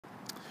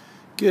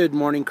Good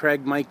morning,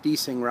 Craig. Mike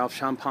Deasing, Ralph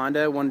Schomp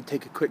Honda. I wanted to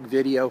take a quick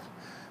video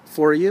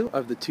for you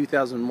of the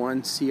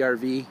 2001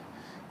 CR-V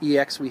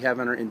EX we have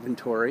in our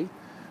inventory.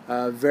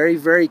 Very,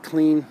 very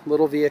clean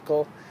little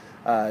vehicle.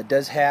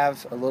 Does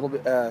have a little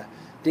bit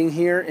ding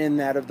here in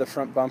that of the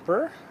front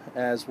bumper,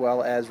 as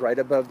well as right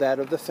above that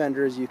of the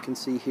fender, as you can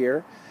see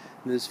here.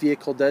 This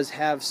vehicle does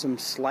have some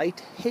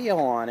slight hail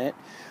on it,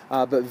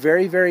 but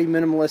very, very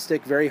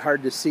minimalistic, very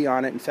hard to see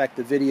on it. In fact,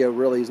 the video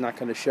really is not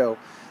going to show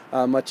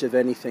much of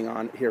anything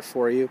on it here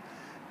for you.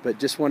 But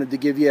just wanted to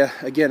give you,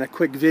 again, a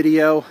quick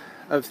video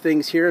of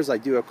things here as I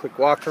do a quick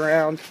walk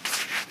around.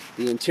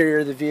 The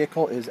interior of the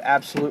vehicle is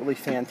absolutely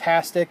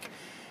fantastic,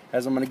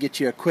 as I'm going to get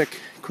you a quick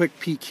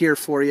peek here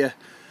for you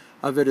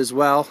of it as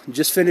well.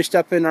 Just finished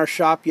up in our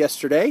shop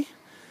yesterday,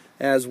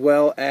 as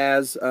well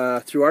as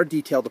through our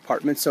detail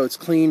department, so it's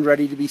clean,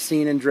 ready to be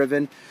seen and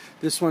driven.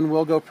 This one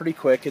will go pretty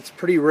quick. It's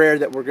pretty rare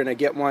that we're going to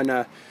get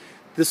one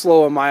this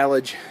low a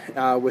mileage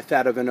with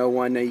that of an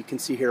 01. Now you can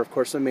see here, of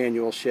course, a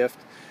manual shift.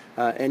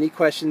 Any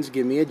questions,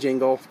 give me a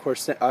jingle. Of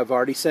course, I've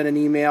already sent an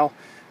email.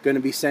 Going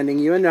to be sending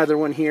you another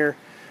one here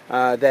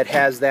that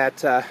has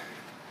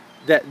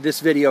this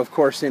video, of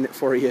course, in it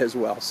for you as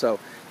well. So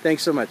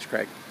thanks so much,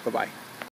 Craig. Bye-bye.